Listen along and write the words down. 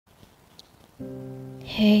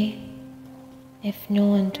Hey, if no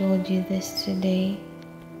one told you this today,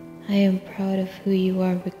 I am proud of who you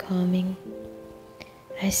are becoming.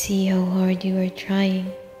 I see how hard you are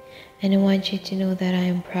trying, and I want you to know that I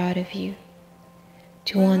am proud of you.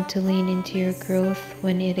 To want to lean into your growth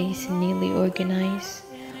when it isn't neatly organized,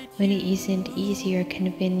 when it isn't easy or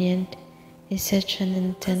convenient, is such an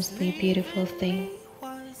intensely beautiful thing.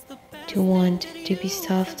 To want to be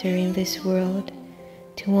softer in this world,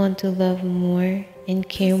 to want to love more and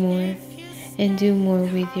care more and do more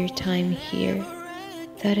with your time here,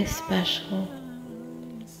 that is special.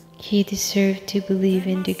 You deserve to believe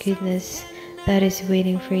in the goodness that is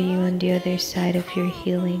waiting for you on the other side of your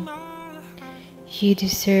healing. You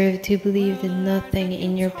deserve to believe that nothing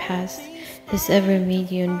in your past has ever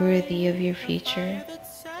made you unworthy of your future,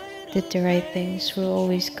 that the right things were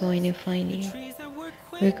always going to find you.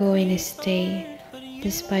 We're going to stay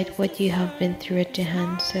despite what you have been through at the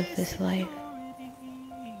hands of this life.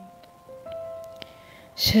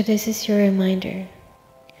 So this is your reminder.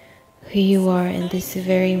 Who you are in this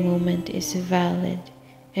very moment is valid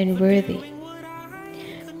and worthy.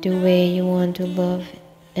 The way you want to love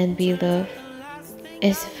and be loved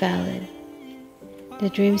is valid. The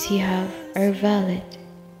dreams you have are valid.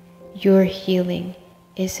 Your healing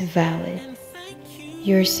is valid.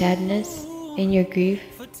 Your sadness and your grief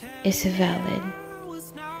is valid.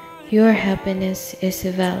 Your happiness is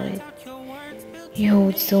valid. You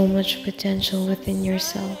hold so much potential within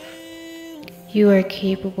yourself. You are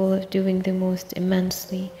capable of doing the most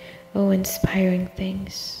immensely awe-inspiring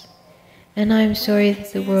things. And I'm sorry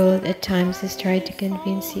that the world at times has tried to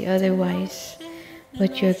convince you otherwise,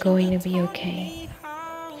 but you're going to be okay.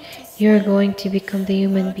 You're going to become the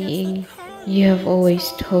human being you have always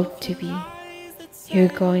hoped to be. You're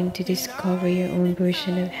going to discover your own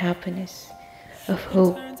version of happiness, of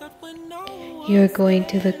hope. You're going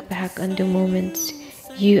to look back on the moments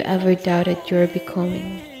you ever doubted you're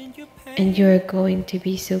becoming, and you're going to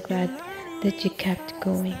be so glad that you kept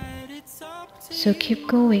going. So keep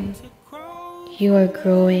going. You are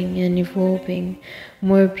growing and evolving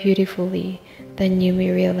more beautifully than you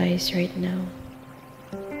may realize right now.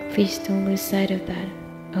 Please don't lose sight of that,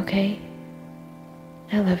 okay?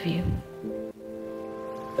 I love you.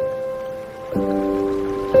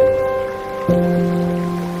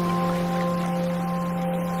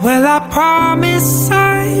 Well, I promise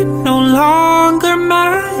I'm no longer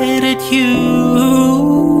mad at you,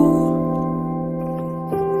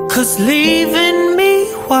 'cause leaving me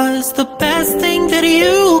was the best thing that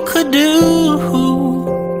you could do.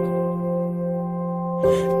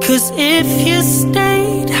 'Cause if you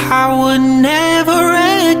stayed, I would never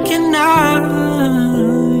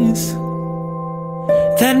recognize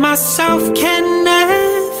that myself can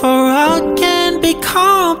never again be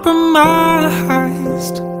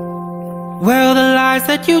compromised. Well, the lies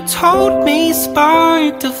that you told me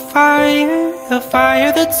sparked a fire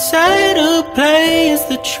that set ablaze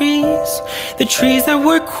the trees that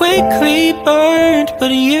were quickly burned,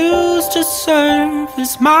 but used to serve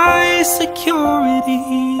as my security.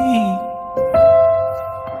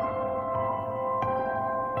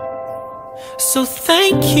 So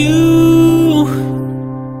thank you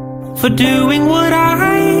for doing what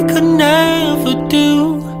I could never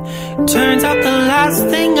do. Turns out the last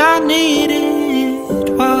thing I needed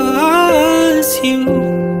was you.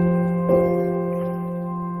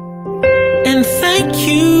 And thank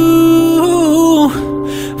you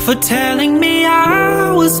for telling me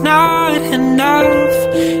I was not enough.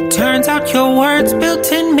 Turns out your words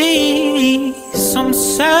built in me some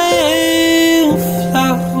self-love.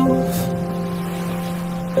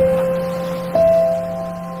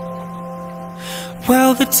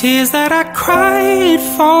 Well, the tears that I cried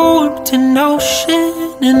formed an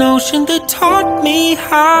ocean that taught me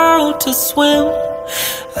how to swim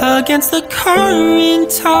against the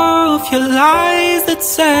current of your lies that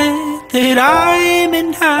said that I'm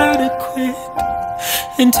inadequate.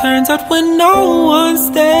 And turns out when no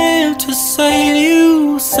one's there to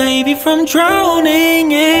save you from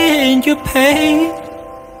drowning in your pain,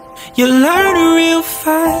 you learn real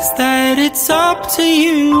fast that it's up to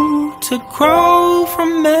you to grow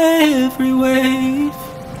from every wave.